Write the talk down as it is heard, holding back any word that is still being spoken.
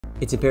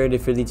It's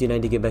imperative for Leeds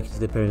United to get back into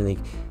the Premier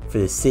League for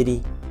the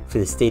city, for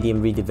the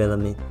stadium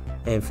redevelopment,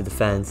 and for the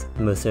fans,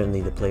 and most certainly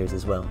the players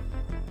as well.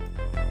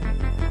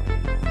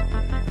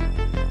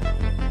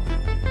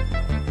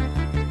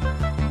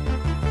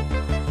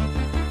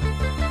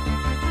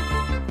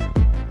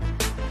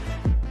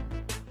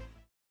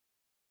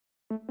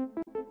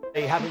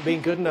 They haven't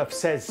been good enough,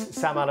 says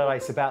Sam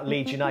Allardyce about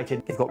Leeds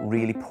United. They've got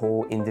really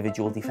poor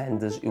individual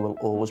defenders who will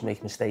always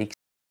make mistakes.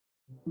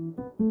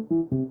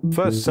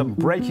 First, some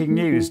breaking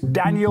news.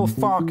 Daniel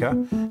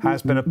Farke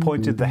has been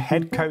appointed the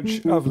head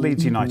coach of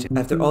Leeds United.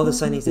 After all the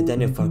signings that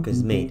Daniel Farke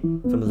has made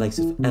from the likes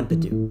of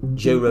Ampadu,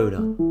 Joe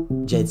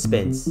Rodon, Jed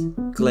Spence,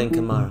 Glenn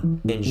Kamara,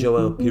 and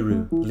Joel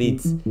Piroux,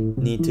 Leeds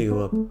need to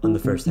go up on the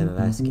first time of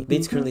asking.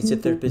 Leeds currently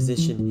sit third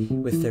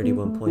position with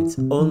 31 points,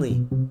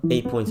 only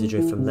 8 points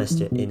adrift from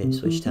Leicester in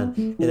Ipswich Town,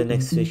 and the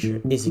next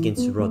fixture is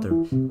against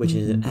Rotherham, which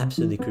is an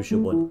absolutely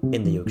crucial one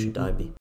in the Yorkshire Derby.